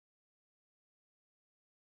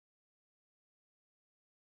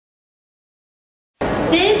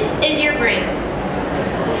This is your brain.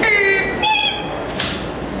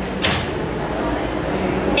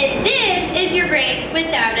 And this is your brain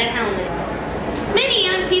without a helmet. Many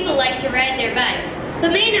young people like to ride their bikes,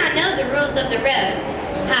 but may not know the rules of the road.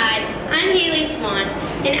 Hi, I'm Hailey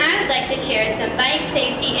and I would like to share some bike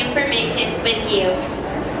safety information with you.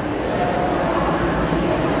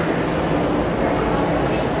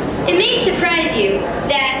 It may surprise you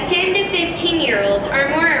that 10 to 15-year-olds are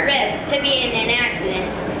more at risk to be in an accident,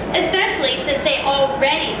 especially since they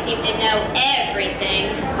already seem to know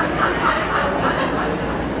everything.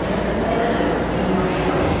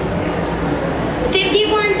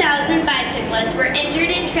 51,000 bicyclists were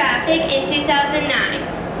injured in traffic in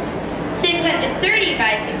 2009. 630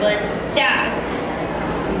 bicyclists died.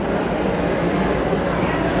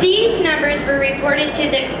 These numbers were reported to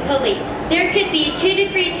the police. There could be 2 to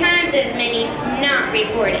 3 times as many not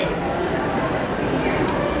reported.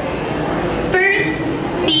 First,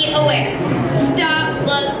 be aware. Stop,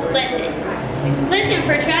 look, listen. Listen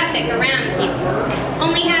for traffic around you.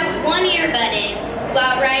 Only have one earbud in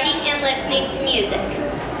while riding and listening to music.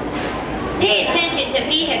 Pay attention to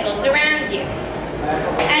vehicles around you.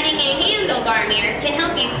 Adding a handlebar mirror can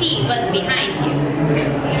help you see what's behind you.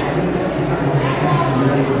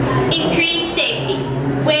 Increase safety.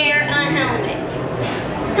 Wear a helmet.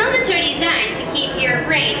 Helmets are designed to keep your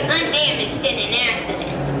brain undamaged in an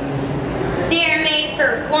accident. They are made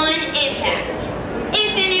for one impact.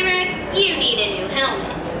 If in a wreck, you need a new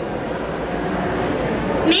helmet.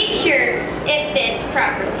 Make sure it fits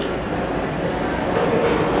properly.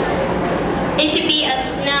 It should be a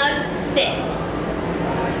snug fit.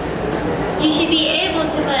 You should be able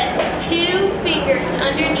to put 2 fingers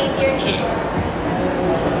underneath your chin.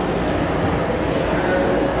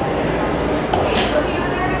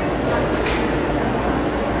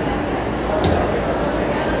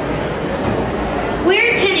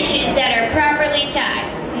 Wear tennis shoes that are properly tied.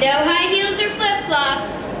 No high heels or flip-flops.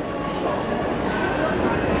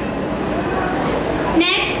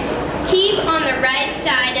 Next, keep on the right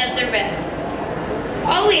side of the road.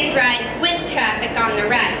 Always ride with traffic on the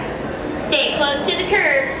right. Stay close to the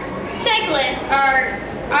curb. Cyclists are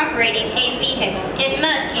operating a vehicle and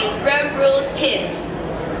must use road rules too.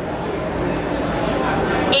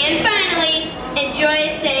 And finally, enjoy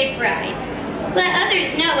a safe ride. Let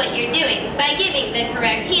others know what you're doing by giving the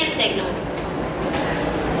correct hand signal.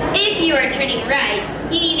 If you are turning right,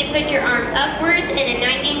 you need to put your arm upwards in a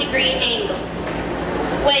 90-degree angle.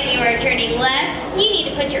 When you are turning left, you need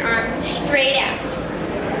to put your arm straight out.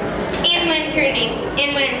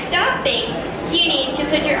 And when stopping, you need to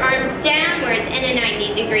put your arm downwards in a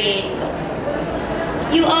 90-degree angle.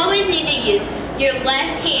 You always need to use your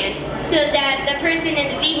left hand so that the person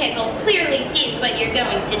in the vehicle clearly sees what you're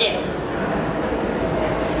going to do.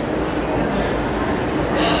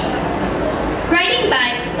 Riding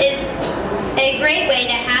bikes is a great way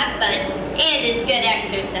to have fun and is good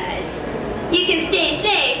exercise. You can stay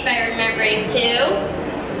safe by remembering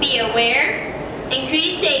to be aware,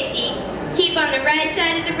 increase safety, keep on the right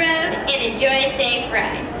side of the road, and enjoy a safe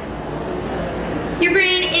ride. Your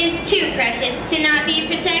brain is too precious to not be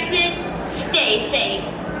protected. Stay safe.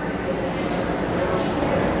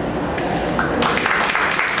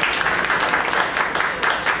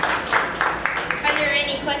 Are there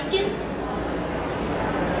any questions?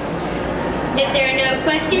 If there are no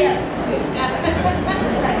questions? Yes.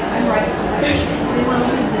 I'm right. We want to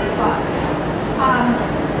use this spot.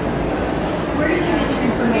 Where did you get your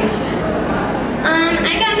information?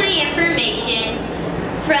 I got my information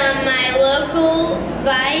from my local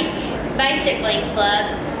bicycling club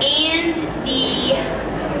and the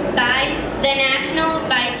National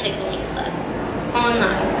Bicycling Club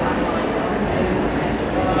online.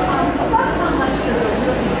 About how much does a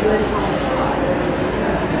really good helmet cost?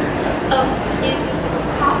 Oh, excuse me.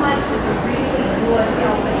 How much does a really good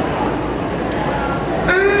helmet cost?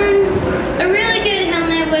 A really good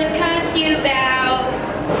helmet would cost you about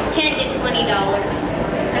 $10 to $20.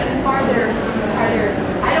 And are there,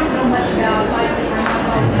 I don't know much about bicycling,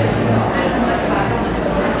 so I don't know much about helmets.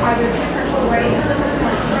 Are there different ways of them?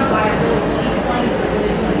 Like, you buy a really cheap one, is it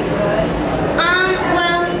really, really good?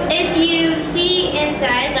 Well, if you see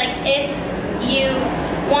inside, like if you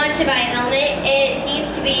want to buy a helmet, it needs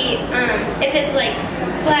to be, if it's like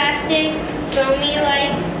plastic, foamy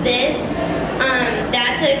like this,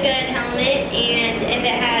 that's a good helmet, and if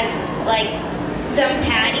it has like some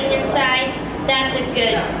padding inside, that's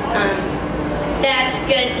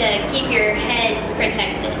good to keep your head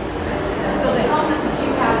protected. So the helmet that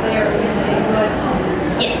you have there is a good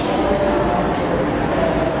helmet? Yes.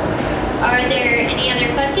 Are there any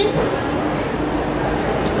other questions?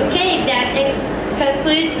 Okay, that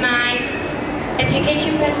concludes my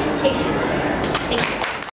education presentation. Thank you.